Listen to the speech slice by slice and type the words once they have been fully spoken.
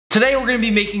Today we're gonna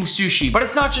be making sushi, but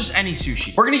it's not just any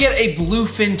sushi. We're gonna get a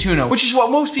bluefin tuna, which is what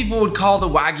most people would call the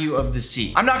Wagyu of the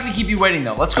sea. I'm not gonna keep you waiting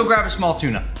though. Let's go grab a small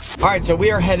tuna. All right, so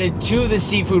we are headed to the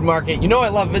seafood market. You know I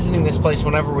love visiting this place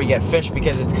whenever we get fish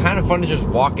because it's kind of fun to just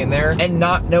walk in there and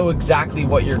not know exactly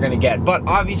what you're gonna get. But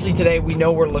obviously today we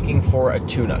know we're looking for a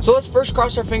tuna. So let's first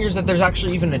cross our fingers that there's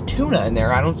actually even a tuna in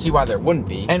there. I don't see why there wouldn't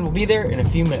be. And we'll be there in a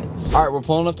few minutes. All right, we're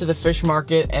pulling up to the fish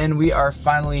market and we are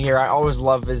finally here. I always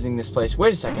love visiting this place.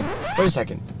 Wait a second. Wait a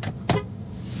second.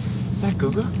 Is that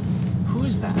Guga? Who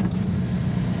is that?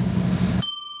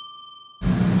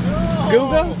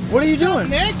 Guga? What are you doing?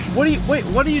 Nick? What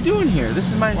are you doing here?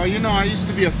 This is my... Well, you know, I used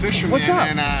to be a fisherman. What's up?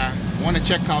 And I want to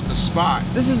check out the spot.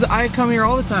 I come here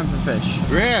all the time for fish.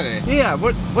 Really? Yeah,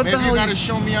 what the hell? Maybe you gotta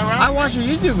show me around. I watch your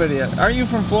YouTube video. Are you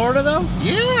from Florida though?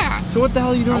 Yeah. So what the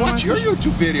hell are you doing? I watch your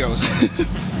YouTube videos.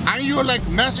 Aren't you like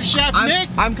Master Chef Nick?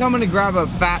 I'm coming to grab a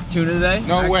fat tuna today.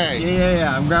 No way.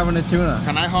 Yeah. I'm grabbing a tuna.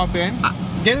 Can I hop in?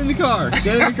 Get in the car.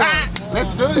 Get in the car.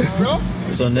 Let's do this, bro.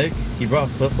 So Nick, he brought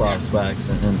flip-flops by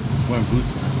accident and wearing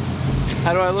boots now.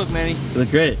 How do I look, Manny? You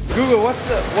look great. Google, what's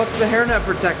the hairnet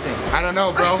protecting? I don't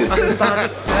know, bro. That's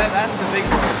the big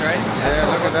fish, right? Yeah,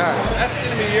 look at that. That's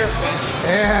gonna be your fish.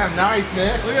 Yeah, nice,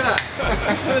 Nick. Look at that. That's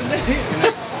good.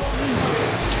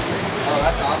 Oh,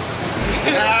 that's awesome.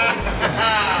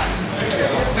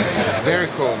 Very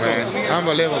cool, man.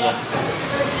 Unbelievable.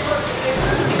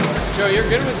 Joe, you're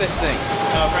good with this thing.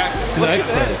 Practice. Look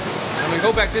at this. I'm gonna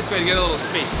go back this way to get a little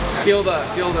space. Feel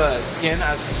the skin.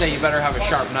 I was gonna say you better have a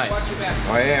sharp knife.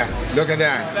 Oh yeah, look at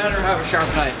that. Better have a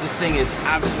sharp knife. This thing is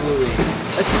absolutely,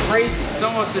 it's crazy. It's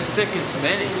almost as thick as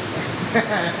many.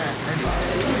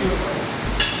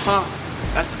 Huh,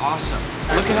 that's awesome.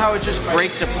 Look at how it just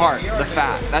breaks apart, the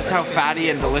fat. That's how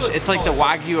fatty and delicious. It's like the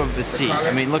Wagyu of the sea.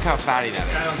 I mean, look how fatty that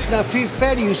is. Now, fish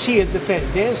fatty, you see it, the fat.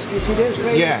 This, you see this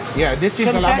right Yeah, this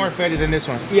seems a lot more fatty than this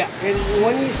one. Yeah, and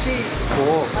when you see,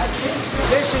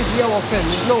 this is yellowfin,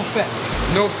 there's no fat.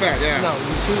 No fat, yeah. No,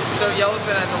 you see? So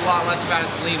yellowfin has a lot less fat,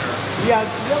 it's leaner. Yeah,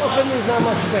 yellowfin is not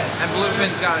much fat. And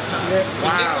bluefin's got a ton. Yeah. So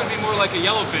Nick would be more like a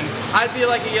yellowfin. I'd be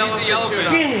like a yellowfin. He's a yellowfin.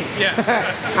 Skinny.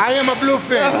 Yeah. I am a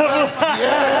bluefin.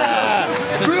 Yeah!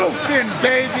 Bluefin,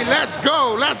 baby. Let's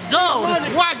go. Let's go.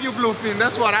 Wagyu bluefin.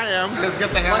 That's what I am. Let's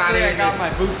get the hell out of Luckily, here. I got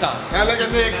my boots on. Now look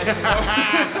at Nick.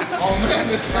 Oh man,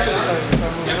 this guy.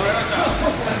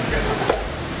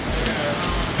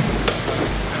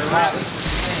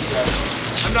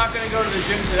 I'm not gonna go to the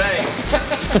gym today.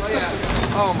 Oh yeah.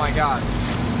 Oh my god.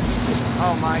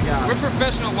 Oh my god. We're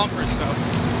professional lumpers, so.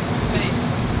 See.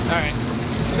 Alright.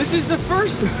 This is the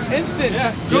first instance.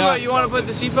 Yeah. Guga, you want to put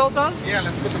the seatbelt on? Yeah,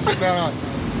 let's put the seatbelt on.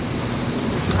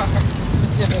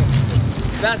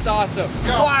 That's awesome.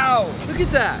 Wow. Look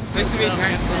at that. Nice to meet you.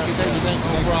 Thank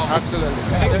you. Absolutely.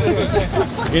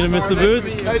 You're gonna miss the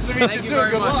boots? Nice to meet Thank you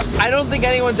very much. I don't think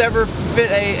anyone's ever fit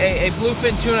a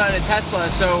bluefin tuna in a Tesla,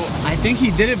 so I think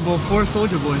he did it before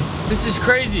Soldier Boy. this is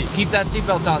crazy. Keep that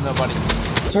seatbelt on though, buddy.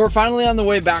 So we're finally on the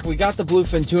way back. We got the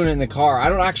bluefin tuna in the car. I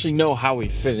don't actually know how we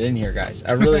fit it in here, guys.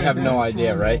 I really have no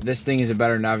idea, right? This thing is a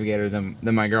better navigator than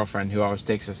my girlfriend, who always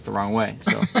takes us the wrong way,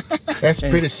 so. That's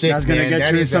pretty sick, That's gonna man. get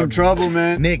That you in is some trouble,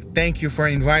 man. Nick, thank you for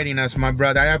inviting us, my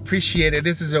brother. I appreciate it.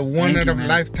 This is a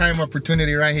one-in-a-lifetime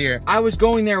opportunity right here. I was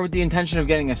going there with the intention of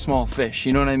getting a small fish,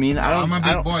 you know what I mean? I'm a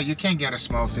big boy. You can't get a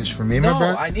small fish for me, No, my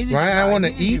brother. I needed right? you I guys. want to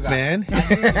needed you eat, guys.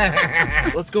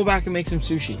 man. Let's go back and make some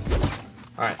sushi.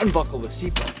 All right, unbuckle the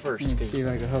seatbelt first. See if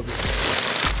I can help you.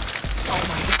 Oh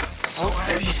my god, it's so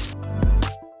heavy.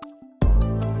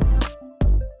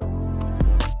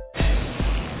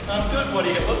 I'm good,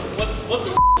 buddy. What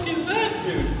the f is that,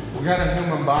 dude? We got a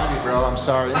human body, bro. I'm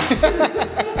sorry.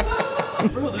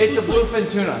 Bro, It's a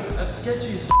bluefin tuna. That's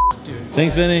sketchy as dude.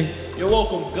 Thanks, Vinny. You're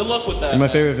welcome. Good luck with that. You're my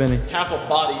favorite, Vinny. Half a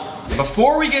body.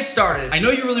 Before we get started, I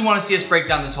know you really want to see us break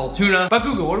down this whole tuna, but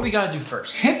Google, what do we gotta do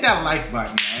first? Hit that like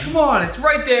button, man. Come on, it's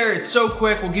right there. It's so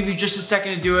quick. We'll give you just a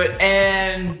second to do it,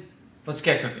 and let's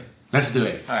get cooking. Let's do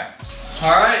it. All right.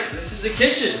 All right, this is the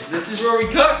kitchen. This is where we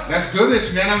cook. Let's do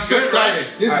this, man. I'm so Good, excited.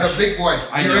 right? This All is right. a big boy.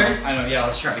 I You know, ready? I know. Yeah,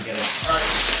 let's try to get it. All right.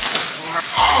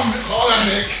 Oh, hold on,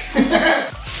 Nick.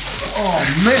 Oh,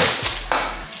 man.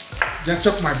 That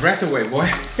took my breath away,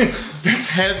 boy. That's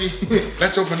heavy.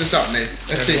 Let's open this up, Nick.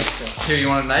 Let's see. Here, you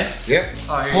want a knife? Yep.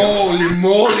 Oh, here you go. Holy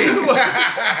moly.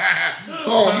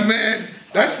 Oh, man.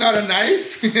 That's not a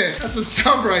knife. That's a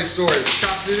samurai sword.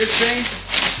 Chop through this thing.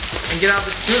 and get out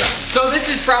this tuna. So this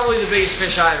is probably the biggest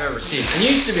fish I've ever seen. And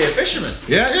you used to be a fisherman.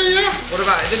 Yeah. What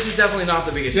about, this is definitely not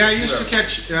the biggest Yeah, I fish used to you've ever-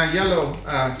 catch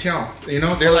yellow tail. You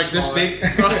know, they're like this Small, big.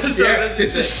 right? So Yeah, this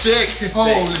is this is sick.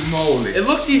 Holy moly. It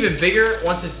looks even bigger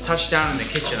once it's touched down in the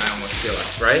kitchen, I almost feel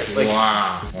like, right? Like,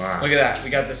 Wow. look at that. We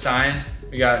got the sign.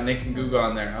 We got Nick and Google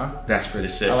on there, huh? That's pretty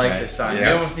sick. I like right? this sign. Yeah.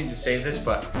 We almost need to save this,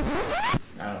 but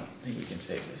I don't think we can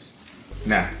save this.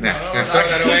 Nah. no, Throw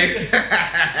that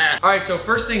away. All right, so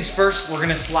first things first, we're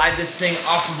gonna slide this thing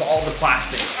off of all the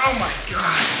plastic. Oh my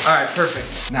God. All right,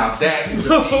 perfect. Now that is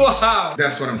a piece. Wow.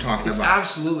 That's what I'm talking It's about.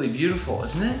 absolutely beautiful,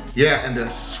 isn't it? Yeah, and the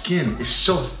skin is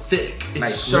so thick. It's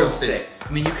like so real thick.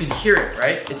 I mean, you can hear it,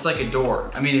 right? It's like a door.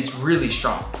 I mean, it's really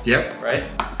strong. Yep. Right?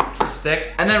 It's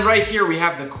thick. And then right here, we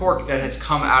have the cork that has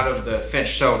come out of the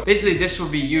fish. So basically, this will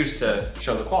be used to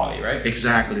show the quality, right?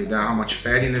 Exactly. How much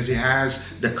fattiness it has.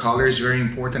 The color is very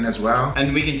important as well.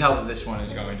 And we can tell that this one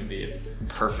is going to be a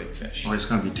perfect fish. Oh, it's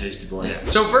gonna be tasty, boy. Yeah.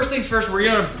 So first things first, we're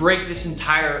gonna break this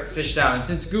entire fish down. And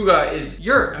since Guga is,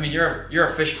 you're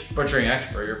a fish butchering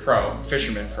expert, you're a pro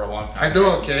fisherman for a long time. I do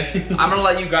okay. I'm gonna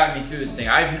let you guide me through this thing.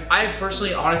 I've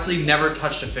personally, honestly, never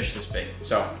touched a fish this big.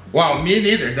 So. Wow, me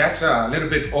neither. That's a little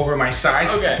bit over my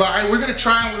size. Okay. But we're gonna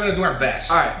try and we're gonna do our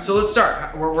best. All right, so let's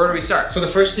start. Where do we start? So the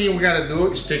first thing we gotta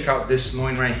do is take out this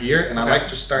loin right here, and Okay. I like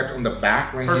to start on the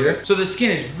back right Perfect. here. So the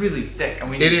skin is really thick, and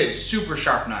we It need is. super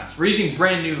sharp knives. We're using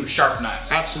brand new sharp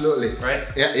knives, Absolutely. right?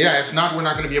 Yeah, if not, we're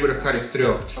not gonna be able to cut it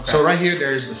through. Okay. So right here,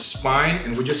 there's the spine,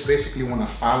 and we just basically wanna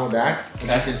follow that. As you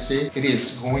can see, it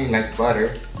is going like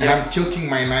butter. And Yeah. I'm tilting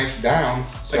my knife down.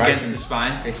 So I Against can- the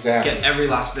spine. Exactly. Get every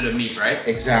last bit of meat, right?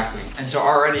 Exactly. And so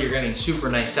already you're getting super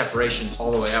nice separations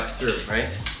all the way up through, right?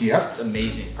 Yep. It's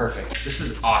amazing, perfect. This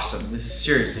is awesome. This is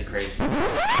seriously crazy.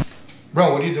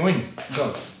 Bro, what are you doing?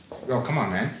 Go, come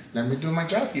on, man. Let me do my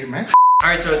job here, man. All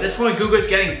right, so at this point, Guga's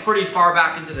getting pretty far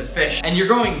back into the fish, and you're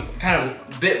going kind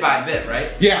of bit by bit,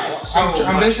 right? Yeah, It's so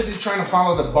I'm much. basically trying to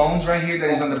follow the bones right here that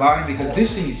is on the bottom because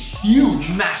this thing is huge.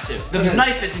 It's massive. The Yeah.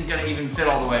 knife isn't gonna even fit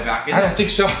all the way back in. I don't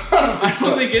think so. I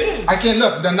don't think it is. I can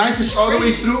look, the knife is all the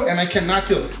way through and I cannot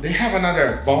feel. They have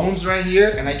another bones right here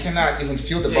and I cannot even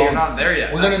feel the Yeah, bones. you're not there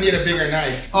yet. We're gonna need a bigger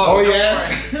knife. Oh, go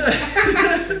yes. for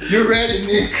it. You're ready,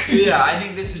 Nick. Yeah, I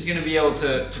think this is gonna be able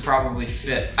to probably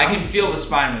fit. I can feel the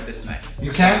spine with this knife.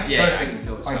 You can? Yeah, I Perfect. can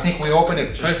feel the I spine. think we open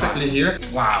it Just perfectly fine. here.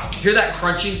 Wow. Hear that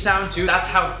crunching sound too? That's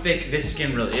how thick this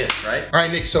skin really is, right? All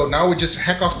right, Nick, so now we just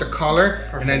hack off the collar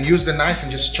and then use the knife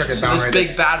and just chuck it So down this right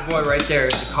big bad boy right there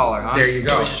is the collar, huh? There you go.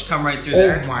 So we just come right through there.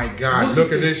 there. Oh my God,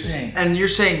 look at this. thing. And you're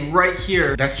saying right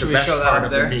here, That's should the we best show that part up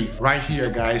of there? the meat. Right here,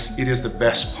 guys, it is the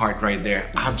best part right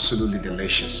there. Absolutely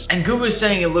delicious. And Guga's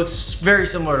saying it looks very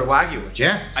similar to Wagyu, which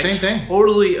Yeah, same thing.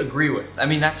 totally agree with. I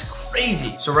mean, that's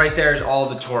crazy. So right there is all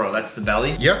the toro. That's the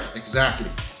belly. Yep, exactly.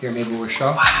 Here, maybe we'll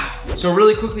show. Wow. So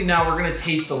really quickly now, we're gonna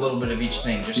taste a little bit of each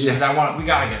thing, just because Yeah. we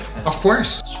gotta get a sense. Of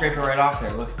course. Scrape it right off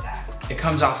there. Look at that. It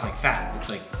comes off like that. It's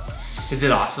like, is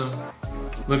it awesome?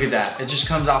 Look at that. It just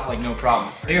comes off like no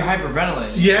problem. You're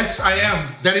hyperventilating. Yes, I am.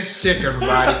 That is sick,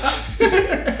 everybody.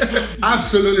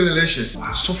 Absolutely delicious.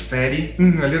 Wow, so fatty. A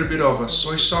little bit of a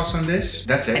soy sauce on this.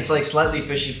 That's it. It's like slightly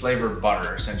fishy flavored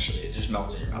butter, essentially. It just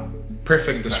melts in your mouth.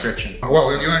 Perfect description.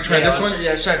 Well, you want to try this one?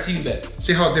 Yeah, let's try a teeny bit.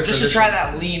 See how different Just to this try one.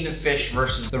 that lean fish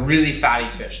versus the really fatty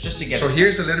fish, just to get So a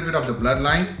here's a little bit of the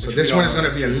bloodline. So Which this we one don't is going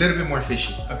to be a little bit more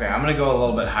fishy. Okay, I'm gonna go a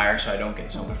little bit higher so I don't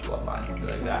get so much bloodline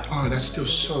like that. Oh, that's still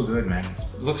so good, man.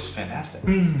 It looks fantastic.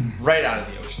 Right out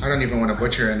of the ocean. I don't even want to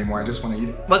butcher it anymore. I just want to eat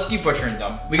it. Let's keep butchering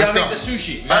them. We Let's gotta go. make the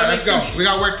sushi. We All right, gotta let's make go. sushi. We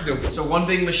got work to do. So one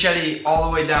big machete all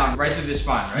the way down, right through the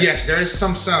spine, right? Yes, there is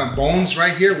some bones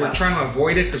right here. We're Yeah. trying to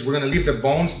avoid it because we're going to leave the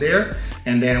bones there.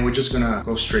 And then we're just going to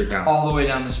go straight down. All the way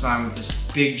down the spine with this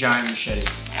big giant machete.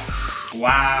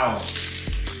 Wow.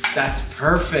 That's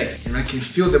perfect. And I can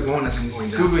feel the bone as I'm going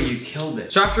down. Guga, you killed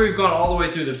it. So after we've gone all the way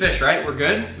through the fish, right? We're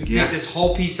good? We can Yeah. take this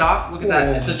whole piece off. Look at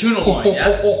that. It's a tuna loin,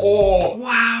 yeah?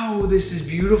 Wow, this is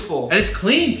beautiful. And it's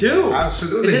clean too.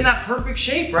 Absolutely. It's in that perfect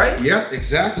shape, right? Yep,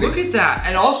 exactly. Look at that.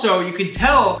 And also, you can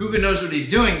tell Guga knows what he's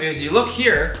doing because you look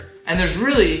here and there's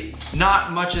really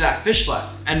not much of that fish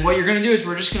left. And what you're gonna do is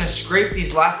we're just gonna scrape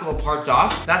these last little parts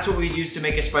off. That's what we'd use to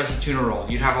make a spicy tuna roll.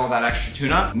 You'd have all that extra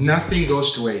tuna. Nothing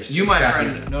goes to waste. You, my Exactly.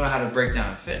 friend, know how to break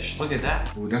down a fish. Look at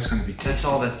that. Oh, that's gonna be tasty. That's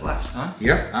all that's left, huh?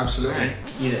 Yep, absolutely. All right,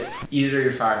 eat it. Eat it or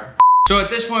you're fired. So at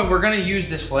this point, we're gonna use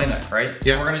this fillet knife, right?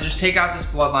 Yeah. We're gonna just take out this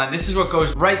bloodline. This is what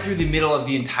goes right through the middle of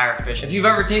the entire fish. If you've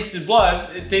ever tasted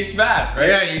blood, it tastes bad, right?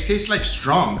 Yeah, it tastes like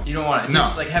strong. You don't want it. It No.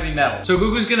 tastes like heavy metal. So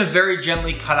Guga's gonna very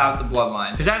gently cut out the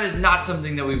bloodline because that is not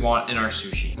something that we want in our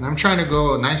sushi. And I'm trying to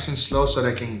go nice and slow so that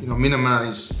I can,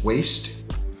 minimize waste.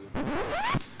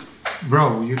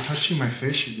 Bro, you're touching my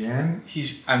fish again?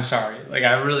 I'm sorry. Like,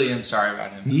 I really am sorry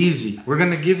about him. Easy. We're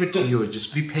gonna give it to you.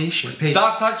 Just be patient.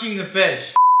 Stop touching the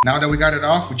fish. Now that we got it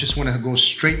off, we just want to go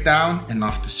straight down and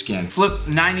off the skin. Flip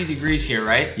 90 degrees here,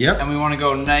 right? Yep. And we want to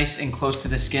go nice and close to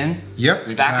the skin. Yep,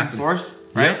 exactly. Back and forth,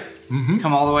 right? Yep. Mm-hmm.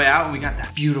 Come all the way out, and we got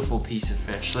that beautiful piece of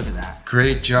fish. Look at that.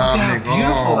 Great job, Look Nick. how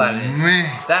beautiful Oh, that is.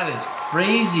 Man. That is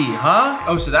crazy, huh?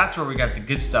 Oh, so that's where we got the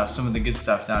good stuff, some of the good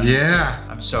stuff down here. Yeah.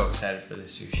 I'm so excited for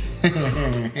this sushi.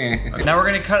 Okay, now we're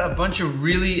gonna cut a bunch of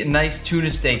really nice tuna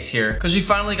steaks here because we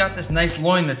finally got this nice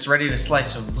loin that's ready to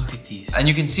slice. So look at these. And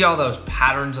you can see all those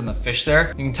patterns on the fish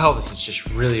there. You can tell this is just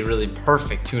really, really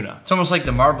perfect tuna. It's almost like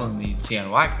the marbling that you'd see on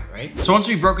Wagyu, right? So once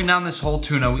we've broken down this whole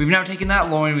tuna, we've now taken that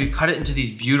loin, we've cut it into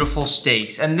these beautiful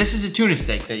steaks. And this is a tuna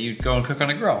steak that you'd go and cook on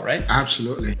a grill, right?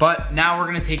 Absolutely. But now we're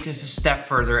gonna take this a step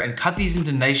further and cut these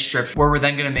into nice strips where we're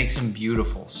then gonna make some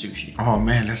beautiful sushi. Oh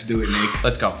man, let's do it, Nick.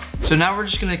 Let's go. So now we're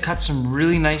just gonna cut some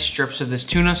really nice strips of this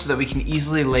tuna so that we can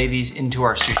easily lay these into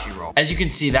our sushi roll. As you can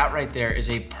see, that right there is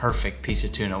a perfect piece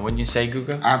of tuna. Wouldn't you say,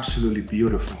 Guga? Absolutely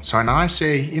beautiful. So now I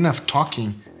say enough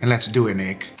talking and let's do it,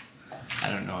 Nick. I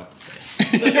don't know what to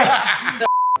say.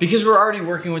 Because we're already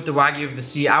working with the Wagyu of the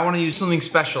Sea, I want to use something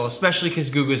special, especially because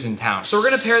Guga's in town. So we're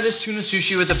gonna pair this tuna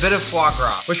sushi with a bit of foie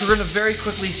gras, which we're gonna very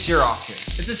quickly sear off here.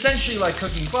 It's essentially like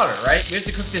cooking butter, right? We have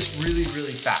to cook this really,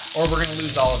 really fast, or we're gonna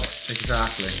lose all of it.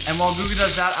 Exactly. And while Guga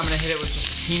does that, I'm gonna hit it with just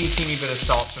a teeny bit of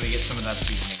salt so we get some of that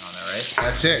seasoning on there, right?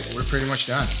 That's it. We're pretty much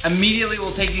done. Immediately,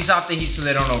 we'll take these off the heat so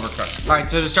they don't overcook. All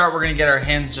right, so to start, we're gonna get our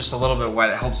hands just a little bit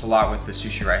wet. It helps a lot with the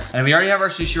sushi rice. And we already have our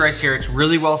sushi rice here. It's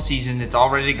really well seasoned. It's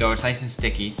all ready to go. It's nice and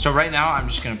sticky. So right now, I'm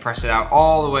just gonna press it out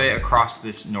all the way across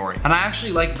this nori. And I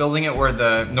actually like building it where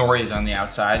the nori is on the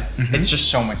outside. It's just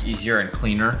so much easier and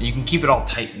cleaner. You can keep it all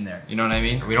tight in there. You know what I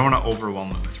mean? We don't wanna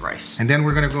overwhelm it with rice. And then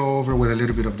we're gonna go over with a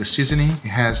little bit of the seasoning. It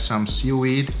has some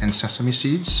seaweed and sesame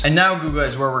seeds. And now, Guga,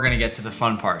 is where we're gonna get to the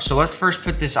fun part. So let's first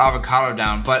put this avocado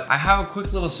down, but I have a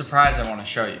quick little surprise I wanna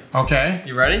show you. Okay.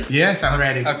 You ready? Yes, I'm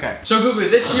ready. Okay. So Guga,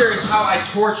 this here is how I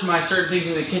torch my certain things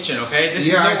in the kitchen, okay? This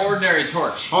is no ordinary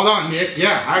torch. Hold on, Nick.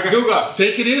 Yeah, I got Guga.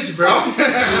 Take it easy, bro.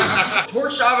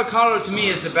 Torched avocado to me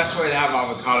is the best way to have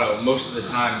avocado most of the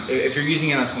time if you're using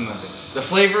it on something like this. The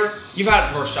flavor, you've had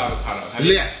a torched avocado, haven't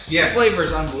you? Yes. The flavor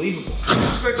is unbelievable.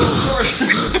 Just a quick little torch.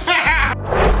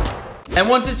 And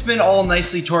once it's been all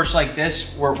nicely torched like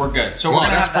this, we're good. So we're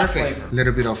gonna have that flavor. A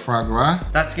little bit of foie gras.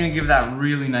 That's gonna give that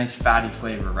really nice fatty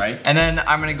flavor, right? And then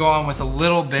I'm gonna go on with a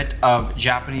little bit of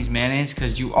Japanese mayonnaise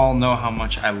because you all know how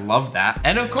much I love that.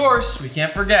 And of course, we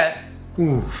can't forget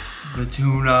the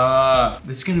tuna.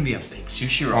 This is gonna be a big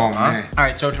sushi roll, huh? Man. All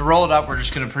right, so to roll it up, we're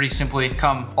just gonna pretty simply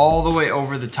come all the way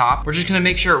over the top. We're just gonna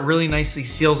make sure it really nicely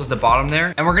seals at the bottom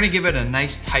there. And we're gonna give it a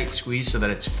nice tight squeeze so that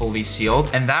it's fully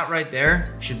sealed. And that right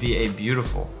there should be a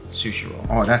beautiful sushi roll.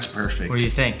 Oh, that's perfect. What do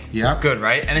you think? Yeah. Good,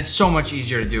 right? And it's so much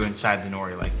easier to do inside the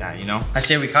nori like that, you know? I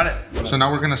say we cut it. So now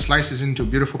we're gonna slice this into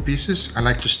beautiful pieces. I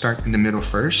like to start in the middle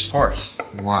first. Of course.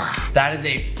 Wow. That is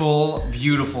a full,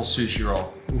 beautiful sushi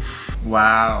roll. Oof.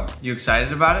 Wow. You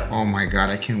excited about it? Oh my God,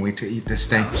 I can't wait to eat this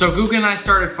thing. So Guga and I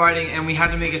started fighting and we had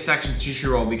to make a second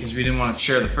sushi roll because we didn't want to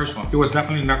share the first one. It was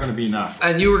definitely not gonna be enough.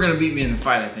 And you were gonna beat me in the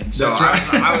fight, I think. So That's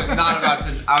right. I was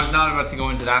not about to go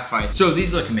into that fight. So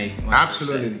these look amazing.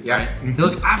 Absolutely, yeah. Right? They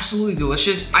look absolutely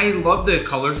delicious. I love the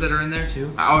colors that are in there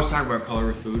too. I always talk about color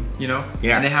with food, you know?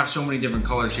 Yeah. And they have so many different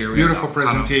colors here. Beautiful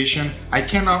presentation. I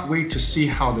cannot wait to see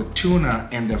how the tuna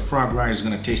and the foie gras is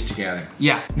gonna taste together.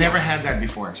 Yeah. Never had that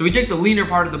before. So we took the leaner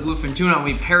part of the bluefin tuna and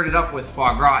we paired it up with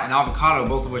foie gras and avocado,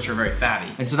 both of which are very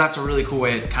fatty. And so that's a really cool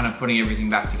way of kind of putting everything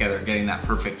back together, getting that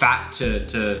perfect fat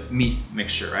to meat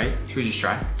mixture, right? Should we just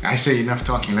try? I say enough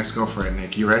talking. Let's go for it,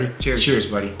 Nick. You ready? Cheers. Cheers,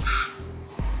 buddy.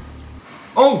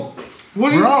 Oh,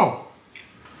 what are you?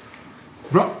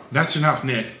 Bro, that's enough,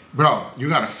 Nick. Bro, you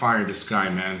gotta fire this guy,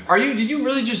 man. Did you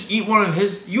really just eat one of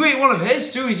his? You ate one of his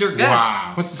too, he's our guest.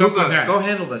 Wow. What's up with that? Go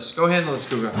handle this,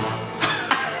 Guga.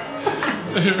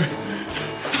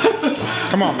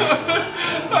 Come on, man.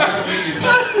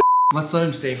 Let's let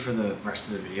him stay for the rest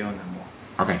of the video and then we'll.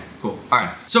 Okay. Cool. All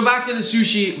right. So back to the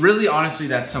sushi. Really, honestly,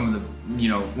 that's some of the,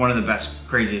 one of the best,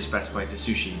 craziest, best bites of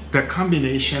sushi. The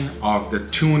combination of the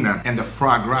tuna and the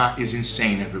foie gras is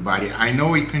insane, everybody. I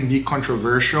know it can be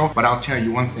controversial, but I'll tell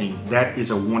you one thing. That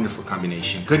is a wonderful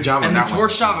combination. Good job on that one. And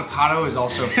the torched avocado is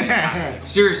also fantastic.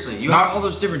 Seriously, you have all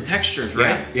those different textures,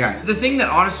 right? Yeah. The thing that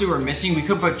honestly we're missing, we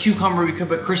could put cucumber, we could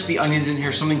put crispy onions in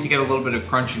here, something to get a little bit of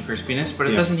crunch and crispiness, but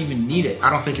it doesn't even need it. I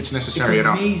don't think it's necessary at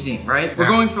all. It's amazing, right? We're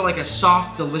going for like a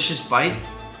soft, delicious bite.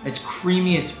 It's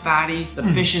creamy, it's fatty. The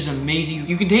fish is amazing.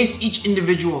 You can taste each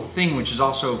individual thing, which is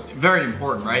also very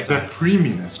important, right? The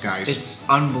creaminess, guys. It's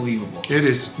unbelievable. It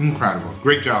is incredible.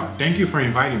 Great job. Thank you for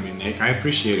inviting me, Nick. I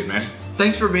appreciate it, man.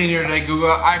 Thanks for being here today,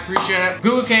 Guga. I appreciate it.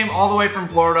 Guga came all the way from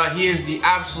Florida. He is the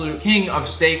absolute king of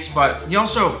steaks, but he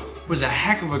also was a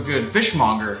heck of a good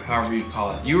fishmonger, however you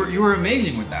call it. You were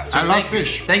amazing with that. So I love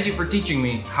fish. Thank you for teaching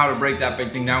me how to break that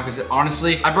big thing down, because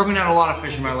honestly, I've broken down a lot of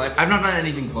fish in my life. I've not done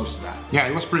anything close to that. Yeah,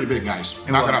 it was pretty big, guys.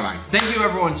 Not gonna lie. Thank you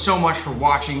everyone so much for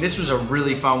watching. This was a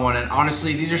really fun one, and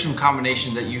honestly, these are some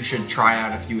combinations that you should try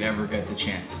out if you ever get the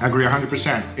chance. I agree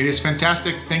 100%. It is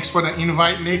fantastic. Thanks for the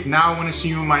invite, Nick. Now I want to see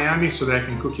you in Miami so that I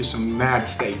can cook you some mad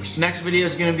steaks. Next video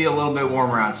is gonna be a little bit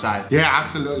warmer outside. Yeah,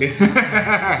 absolutely.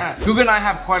 Guga and I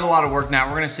have quite a lot of work now.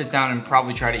 We're gonna sit down and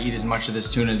probably try to eat as much of this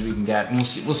tuna as we can get, and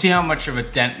we'll see how much of a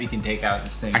dent we can take out of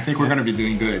this thing. I think we're gonna be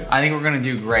doing good. I think we're gonna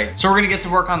do great. So we're gonna get to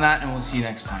work on that, and we'll see you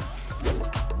next time.